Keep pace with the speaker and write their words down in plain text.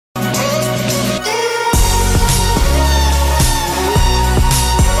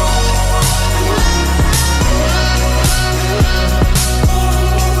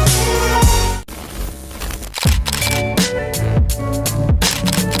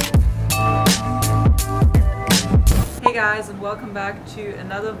guys, and welcome back to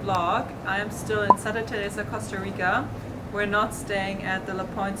another vlog. I am still in Santa Teresa, Costa Rica. We're not staying at the La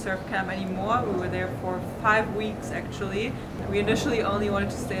Pointe surf camp anymore. We were there for 5 weeks actually. We initially only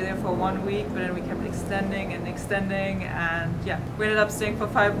wanted to stay there for 1 week, but then we kept extending and yeah, we ended up staying for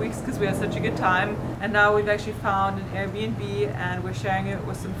 5 weeks because we had such a good time. And now we've actually found an Airbnb and we're sharing it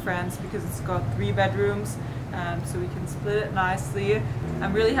with some friends because it's got 3 bedrooms. So we can split it nicely.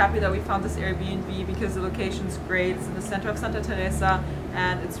 I'm really happy that we found this Airbnb because the location's great. It's in the center of Santa Teresa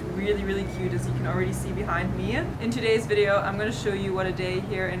and it's really cute, as you can already see behind me. In today's video I'm going to show you what a day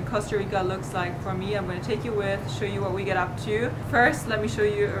here in Costa Rica looks like for me. I'm going to take you with, show you what we get up to. First, let me show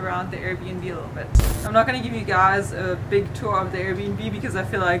you around the Airbnb a little bit. I'm not going to give you guys a big tour of the Airbnb because I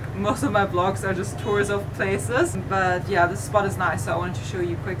feel like most of my vlogs are just tours of places, but yeah, this spot is nice, so I wanted to show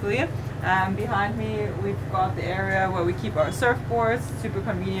you quickly. Behind me we've got the area where we keep our surfboards. It's super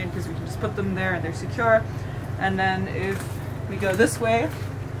convenient because we can just put them there and they're secure. And then if we go this way,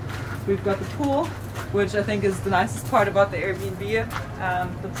 we've got the pool, which I think is the nicest part about the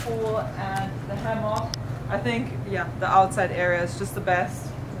Airbnb. The pool and the hammock. I think, yeah, the outside area is just the best.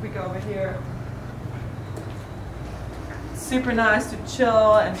 If we go over here, super nice to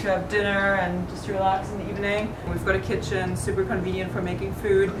chill and to have dinner and just to relax in the evening. We've got a kitchen, super convenient for making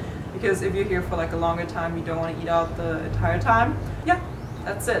food, because if you're here for like a longer time, you don't want to eat out the entire time. Yeah,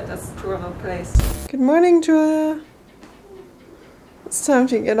 that's it. That's the tour of the place. Good morning, Julia. It's time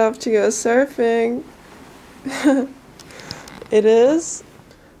to get up to go surfing. It is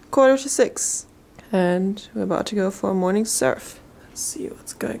 5:45 and we're about to go for a morning surf. Let's see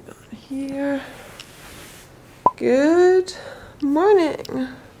what's going on here. Good morning.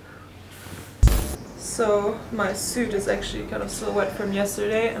 So my suit is actually kind of still wet from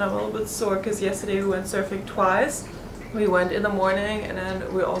yesterday and I'm a little bit sore because yesterday we went surfing twice. We went in the morning and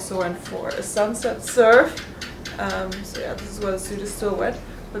then we also went for a sunset surf. So yeah, this is why the suit is still wet.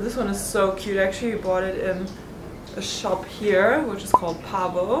 But this one is so cute. Actually, we bought it in a shop here, which is called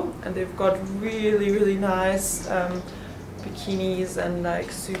Pavo, and they've got really nice bikinis and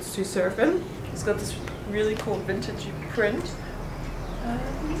like suits to surf in. It's got this really cool vintage print. And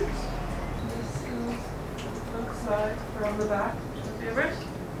this looks like from the back, which is my favorite.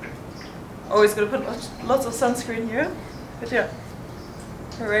 Always gonna put lots of sunscreen here, but yeah,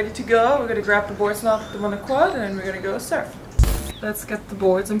 we're ready to go. We're gonna grab the boards now, put them on the quad, and then we're gonna go surf. Let's get the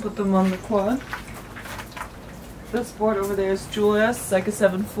boards and put them on the quad. This board over there is Julia's. It's like a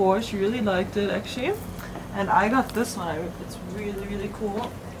 7.4. She really liked it actually, and I got this one. It's really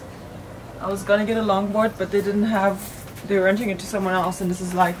cool. I was gonna get a longboard, but they didn't have. They were renting it to someone else, and this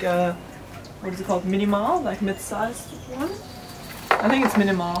is like a, what is it called? Minimal, like mid-sized one. I think it's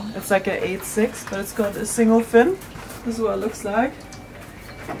minimal. It's like a 8.6, but it's got a single fin. This is what it looks like.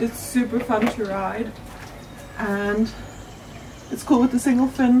 It's super fun to ride, and it's cool with the single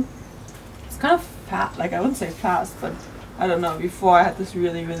fin. It's kind of fast, like I wouldn't say fast, but I don't know. Before I had this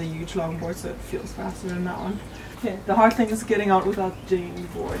really huge longboard, so it feels faster than that one. Okay, the hard thing is getting out without dinging the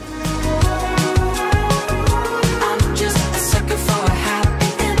board.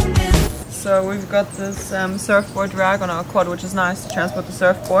 So we've got this surfboard rack on our quad, which is nice to transport the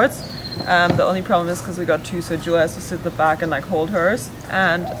surfboards. The only problem is because we got 2, so Julia has to sit at the back and like hold hers.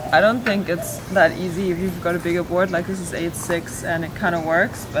 And I don't think it's that easy if you've got a bigger board. Like this is 8.6 and it kind of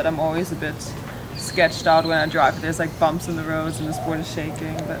works, but I'm always a bit sketched out when I drive. There's like bumps in the roads and this board is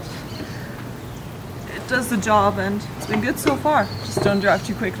shaking, but it does the job and it's been good so far. Just don't drive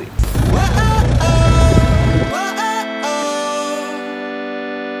too quickly.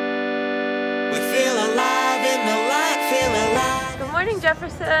 Good morning,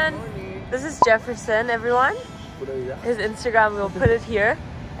 Jefferson. This is Jefferson, everyone. His Instagram, we'll put it here.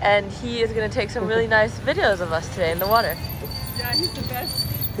 And he is going to take some really nice videos of us today in the water. Yeah, he's the best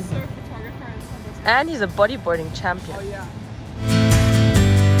surf photographer in Santa Teresa. And he's a bodyboarding champion. Oh yeah.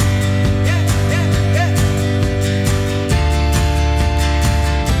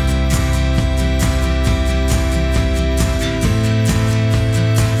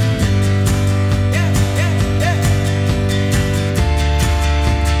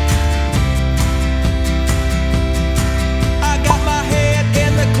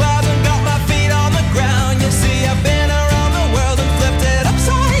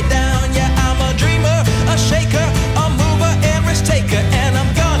 Shaker, a mover,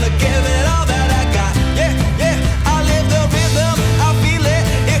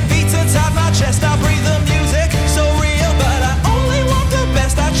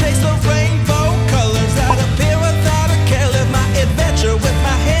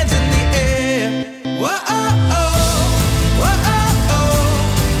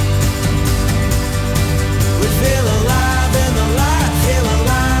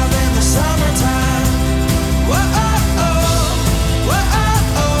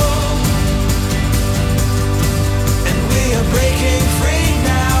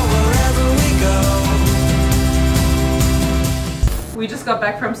 got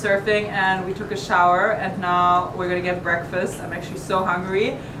back from surfing and we took a shower, and now we're gonna get breakfast. I'm actually so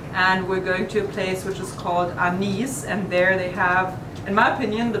hungry, and we're going to a place which is called Anis, and there they have, in my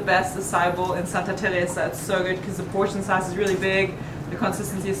opinion, the best acai bowl in Santa Teresa. It's so good because the portion size is really big, the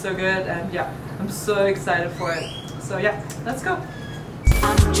consistency is so good, and yeah, I'm so excited for it. So yeah, let's go.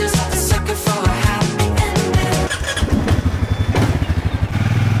 I'm just a sucker for a happy ending.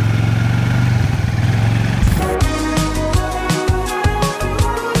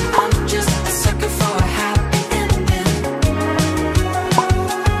 I'm just a sucker for a happy ending.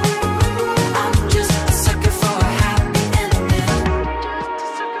 I'm just a sucker for a happy ending.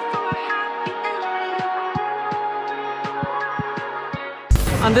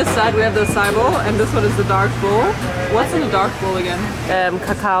 On this side we have the acai bowl, and this one is the dark bowl. What's in the dark bowl again?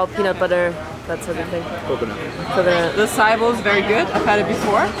 Cacao, peanut butter, that sort of thing. Coconut. The acai bowl is very good. I've had it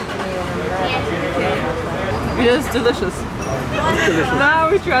before. It is delicious. Now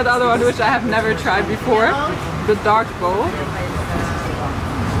we try the other one, which I have never tried before. The dark bowl,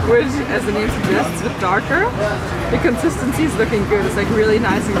 which, as the name suggests, is a bit darker. The consistency is looking good. It's like really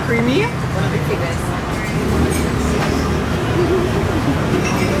nice and creamy.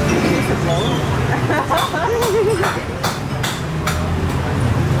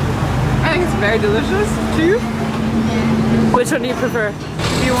 I think it's very delicious too. Which one do you prefer?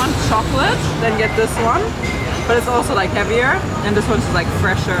 If you want chocolate, then get this one, but it's also like heavier, and this one's like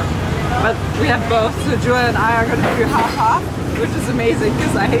fresher. But we have both, so Julia and I are going to do half-half, which is amazing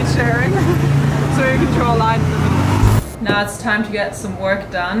because I hate sharing. So you can draw a line in the middle. Now it's time to get some work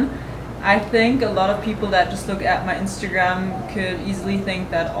done. I think a lot of people that just look at my Instagram could easily think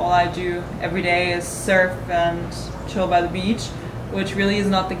that all I do every day is surf and chill by the beach, which really is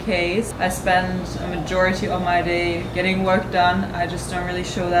not the case. I spend a majority of my day getting work done. I just don't really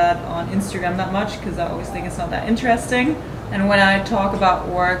show that on Instagram that much because I always think it's not that interesting. And when I talk about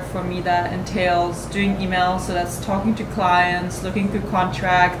work, for me that entails doing emails, so that's talking to clients, looking through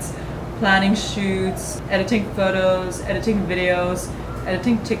contracts, planning shoots, editing photos, editing videos,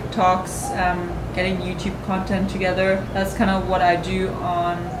 editing TikToks, getting YouTube content together. That's kind of what I do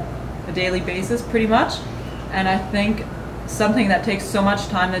on a daily basis pretty much. And I think something that takes so much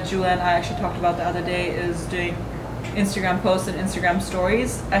time that Julia and I actually talked about the other day is doing Instagram posts and Instagram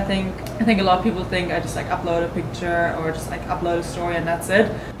stories. I think a lot of people think I just like upload a picture or just like upload a story and that's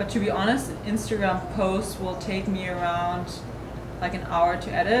it. But to be honest, an Instagram post will take me around like an hour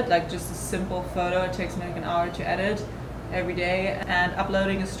to edit. Like just a simple photo, it takes me like an hour to edit every day, and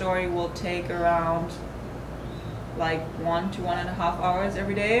uploading a story will take around like 1 to 1.5 hours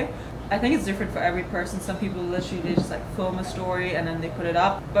every day. I think it's different for every person. Some people literally, they just like film a story and then they put it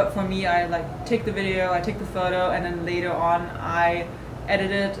up. But for me, I like take the video, I take the photo, and then later on I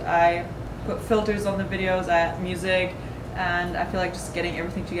edit it. I put filters on the videos, I add music, and I feel like just getting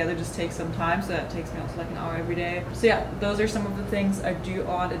everything together just takes some time. So that takes me also like an hour every day. So yeah, those are some of the things I do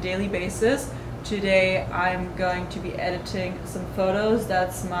on a daily basis. Today I'm going to be editing some photos.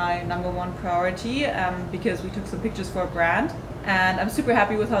 That's my #1 priority because we took some pictures for a brand. And I'm super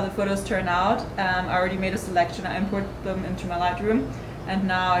happy with how the photos turn out. I already made a selection, I imported them into my Lightroom, and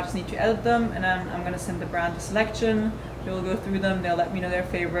now I just need to edit them, and then I'm gonna send the brand the selection. They'll go through them, they'll let me know their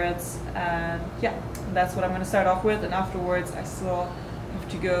favorites, and yeah, that's what I'm gonna start off with. And afterwards I still have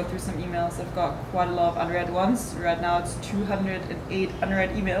to go through some emails. I've got quite a lot of unread ones. Right now it's 208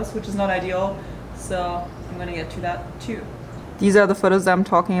 unread emails, which is not ideal, so I'm gonna get to that too. These are the photos that I'm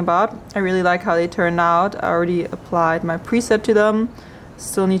talking about. I really like how they turned out. I already applied my preset to them.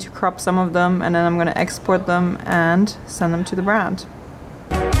 Still need to crop some of them, and then I'm gonna export them and send them to the brand.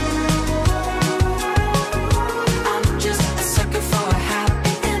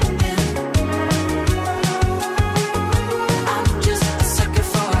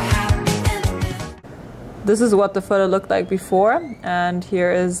 This is what the photo looked like before, and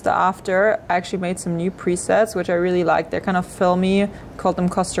here is the after. I actually made some new presets, which I really like. They're kind of filmy, called them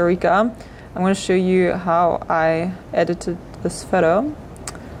Costa Rica. I'm going to show you how I edited this photo.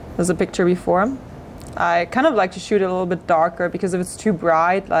 There's a picture before. I kind of like to shoot it a little bit darker because if it's too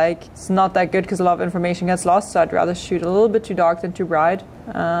bright, like it's not that good because a lot of information gets lost, so I'd rather shoot a little bit too dark than too bright.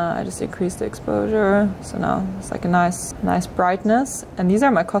 I just increased the exposure, so now it's like a nice brightness. And these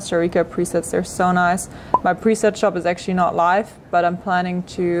are my Costa Rica presets. They're so nice. My preset shop is actually not live, but I'm planning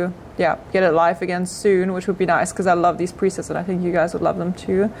to get it live again soon, which would be nice because I love these presets and I think you guys would love them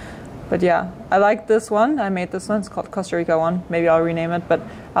too. But yeah, I like this one. I made this one. It's called Costa Rica one. Maybe I'll rename it, but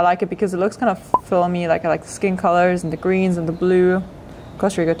I like it because it looks kind of filmy. Like I like the skin colors and the greens and the blue.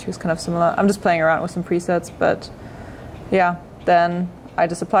 Costa Rica 2 is kind of similar. I'm just playing around with some presets, but yeah, then I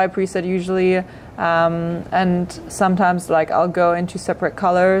just apply a preset usually, And sometimes like I'll go into separate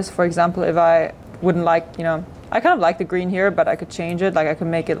colors. For example, if I wouldn't like, you know, I kind of like the green here, but I could change it. Like I could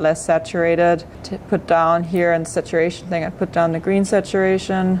make it less saturated. To put down here in the saturation thing, I put down the green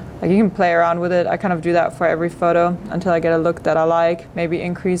saturation. Like you can play around with it. I kind of do that for every photo until I get a look that I like. Maybe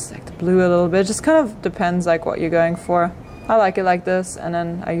increase like the blue a little bit. Just kind of depends like what you're going for. I like it like this, and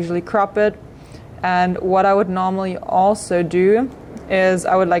then I usually crop it. And what I would normally also do is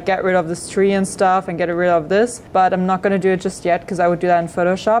I would like get rid of this tree and stuff and get rid of this, but I'm not going to do it just yet because I would do that in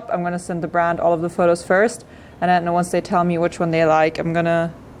Photoshop. I'm going to send the brand all of the photos first, and then once they tell me which one they like, I'm going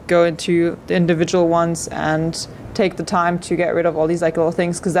to go into the individual ones and take the time to get rid of all these like little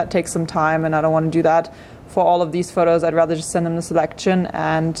things, because that takes some time and I don't want to do that for all of these photos. I'd rather just send them the selection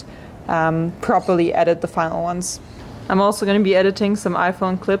and properly edit the final ones. I'm also going to be editing some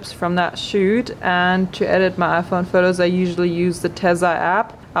iPhone clips from that shoot, and to edit my iPhone photos I usually use the Teza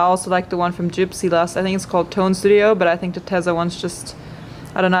app. I also like the one from Gypsy Lust. I think it's called Tone Studio, but I think the Teza one's just,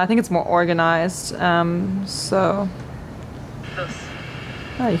 I don't know, I think it's more organized. So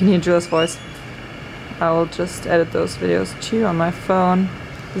you can hear Julia's voice. I will just edit those videos too on my phone.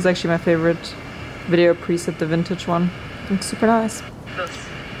 This is actually my favorite video preset, the vintage one. It's super nice.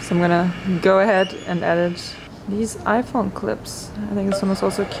 So I'm gonna go ahead and edit these iPhone clips. I think this one is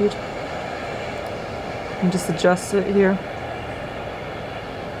also cute. And just adjust it here.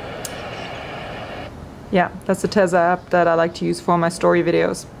 Yeah, that's the Teza app that I like to use for my story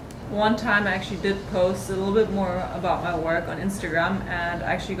videos. One time I actually did post a little bit more about my work on Instagram, and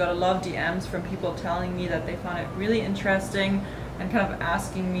I actually got a lot of DMs from people telling me that they found it really interesting and kind of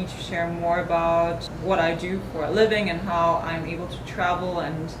asking me to share more about what I do for a living and how I'm able to travel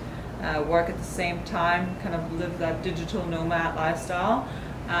and work at the same time, kind of live that digital nomad lifestyle.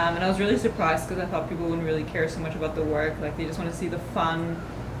 And I was really surprised because I thought people wouldn't really care so much about the work, like they just want to see the fun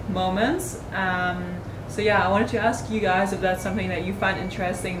moments. So yeah, I wanted to ask you guys if that's something that you find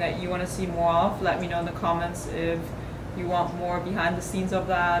interesting, that you want to see more of. Let me know in the comments if you want more behind the scenes of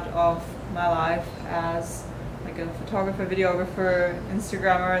that, of my life as like a photographer, videographer,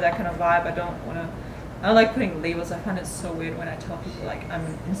 Instagrammer, that kind of vibe. I don't like putting labels. I find it so weird when I tell people like I'm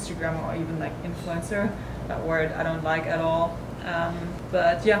an Instagrammer or even like influencer. That word I don't like at all.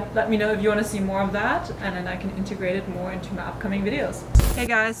 But yeah, let me know if you want to see more of that, and then I can integrate it more into my upcoming videos. Hey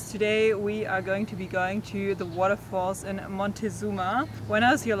guys, today we are going to be going to the waterfalls in Montezuma. When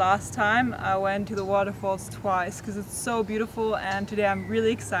I was here last time, I went to the waterfalls twice because it's so beautiful, and today I'm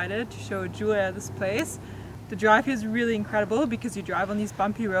really excited to show Julia this place. The drive here is really incredible because you drive on these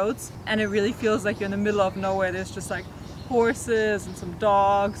bumpy roads and it really feels like you're in the middle of nowhere. There's just like horses and some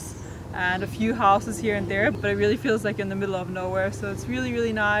dogs and a few houses here and there, but it really feels like you're in the middle of nowhere, so it's really,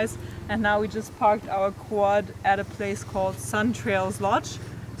 really nice. And now we just parked our quad at a place called Sun Trails Lodge.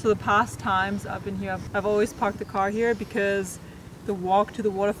 So the past times I've been here, I've always parked the car here because the walk to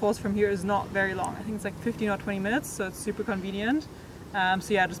the waterfalls from here is not very long. I think it's like 15 or 20 minutes, so it's super convenient.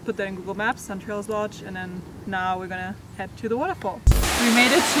 So yeah, just put that in Google Maps, Sun Trails Lodge, and then now we're gonna head to the waterfall. We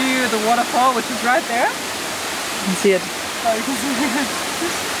made it to the waterfall, which is right there. You can see it. Oh, you can see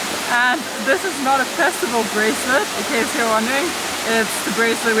it. And this is not a festival bracelet, in case you're wondering. It's the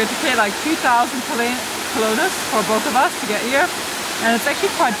bracelet we had to pay like 2,000 colones for both of us to get here. And it's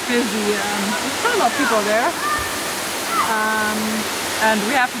actually quite busy. There's quite a lot of people there. And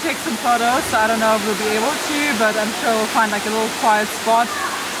we have to take some photos, so I don't know if we'll be able to, but I'm sure we'll find like a little quiet spot.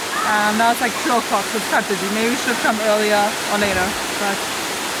 Now it's like 2 o'clock, so it's quite busy. Maybe we should come earlier or later, but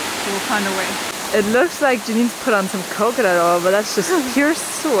we'll find a way. It looks like Janine's put on some coconut oil, but that's just pure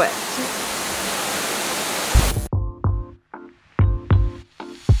sweat.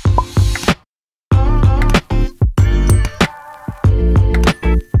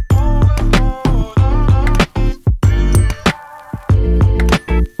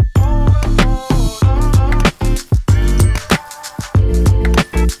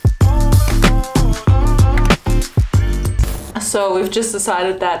 So we've just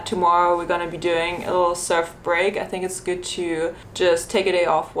decided that tomorrow we're going to be doing a little surf break. I think it's good to just take a day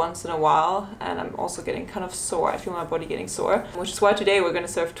off once in a while, and I'm also getting kind of sore. I feel my body getting sore, which is why today we're going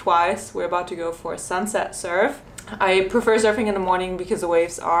to surf twice. We're about to go for a sunset surf. I prefer surfing in the morning because the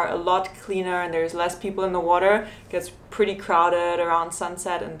waves are a lot cleaner and there's less people in the water. It gets pretty crowded around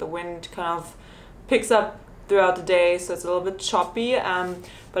sunset and the wind kind of picks up throughout the day, so it's a little bit choppy,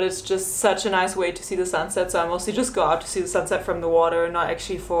 but it's just such a nice way to see the sunset. So I mostly just go out to see the sunset from the water, not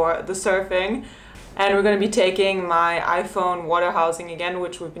actually for the surfing. And we're going to be taking my iPhone water housing again,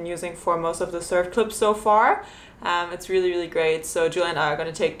 which we've been using for most of the surf clips so far. It's really, really great. So Julia and I are going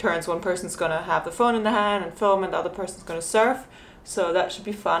to take turns. One person's going to have the phone in the hand and film, and the other person's going to surf. So that should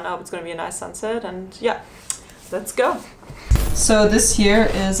be fun. I hope it's going to be a nice sunset, and yeah, let's go. So this here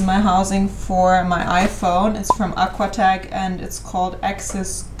is my housing for my iPhone. It's from Aquatag and it's called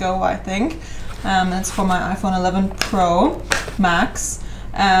Axis Go, I think. It's for my iPhone 11 Pro Max.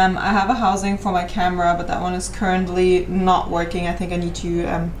 I have a housing for my camera, but that one is currently not working. I think I need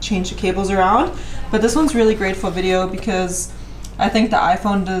to change the cables around. But this one's really great for video because I think the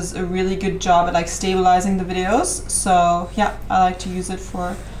iPhone does a really good job at like stabilizing the videos. So yeah, I like to use it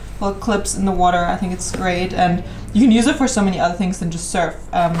for little clips in the water. I think it's great, and you can use it for so many other things than just surf.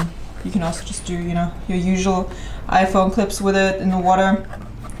 You can also just do, you know, your usual iPhone clips with it in the water.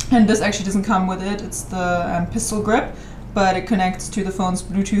 And this actually doesn't come with it. It's the pistol grip, but it connects to the phone's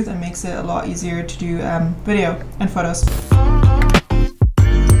Bluetooth and makes it a lot easier to do video and photos.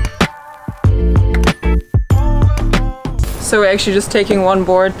 So we're actually just taking one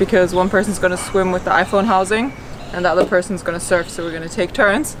board because one person's going to swim with the iPhone housing and the other person's going to surf, so we're going to take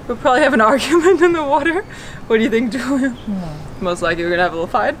turns. We'll probably have an argument in the water. What do you think, Julia? No. Most likely we're going to have a little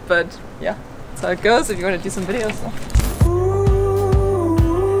fight, but yeah, that's how it goes if you want to do some videos. So.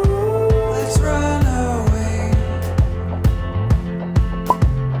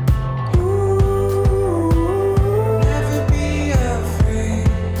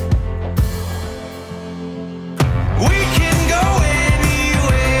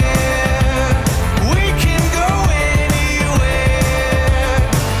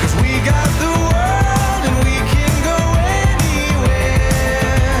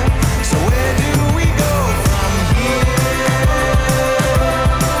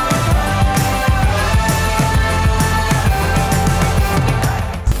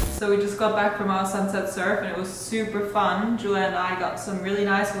 Got back from our sunset surf and it was super fun. Julia and I got some really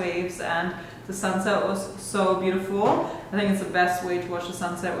nice waves and the sunset was so beautiful. I think it's the best way to watch the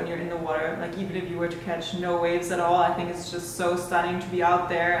sunset when you're in the water. Like even if you were to catch no waves at all, I think it's just so stunning to be out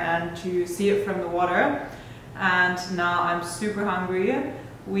there and to see it from the water. And now I'm super hungry.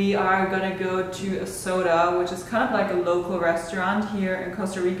 We are gonna go to a soda, which is kind of like a local restaurant here in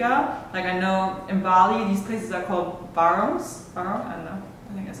Costa Rica. Like I know in Bali, these places are called warungs. I don't know.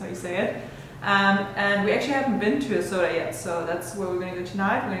 I think that's how you say it. And we actually haven't been to a soda yet, so that's where we're going to go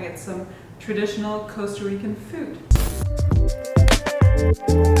tonight. We're going to get some traditional Costa Rican food.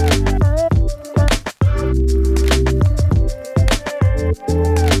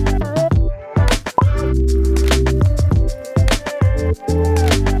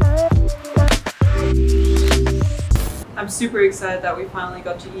 I'm super excited that we finally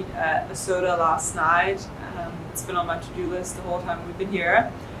got to eat at a soda last night. It's been on my to-do list the whole time we've been here,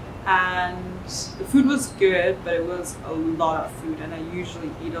 and the food was good, but it was a lot of food, and I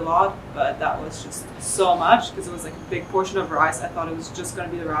usually eat a lot, but that was just so much because it was like a big portion of rice. I thought it was just going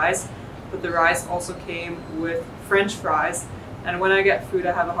to be the rice, but the rice also came with French fries, and when I get food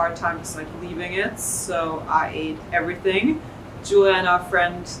I have a hard time just like leaving it, so I ate everything. Julia and our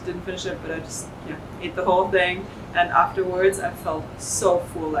friend didn't finish it, but I just ate the whole thing, and afterwards I felt so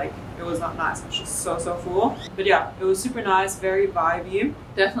full. Like it was not nice, I was just so full. But yeah, it was super nice, very vibey.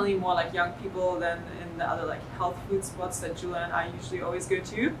 Definitely more like young people than in the other like health food spots that Julia and I usually always go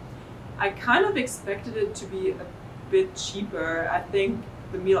to. I kind of expected it to be a bit cheaper. I think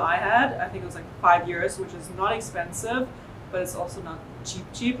the meal I had, I think it was like €5, which is not expensive, but it's also not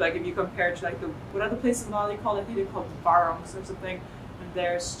cheap. Like if you compare it to like what other places in Bali called, I think they're called warungs or something. And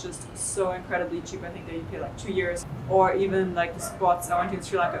there's just so incredibly cheap. I think that you pay like €2, or even like the spots I went to in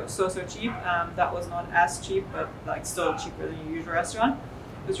Sri Lanka, it was so cheap. That was not as cheap, but like still cheaper than your usual restaurant.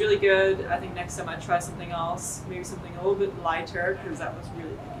 It was really good. I think next time I try something else, maybe something a little bit lighter, because that was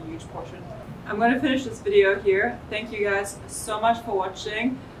really like a huge portion. I'm going to finish this video here. Thank you guys so much for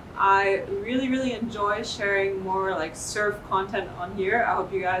watching. I really enjoy sharing more like surf content on here. I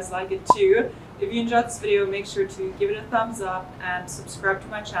hope you guys like it too. If you enjoyed this video, make sure to give it a thumbs up and subscribe to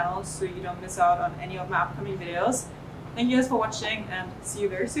my channel so you don't miss out on any of my upcoming videos. Thank you guys for watching and see you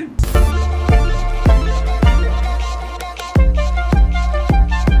very soon.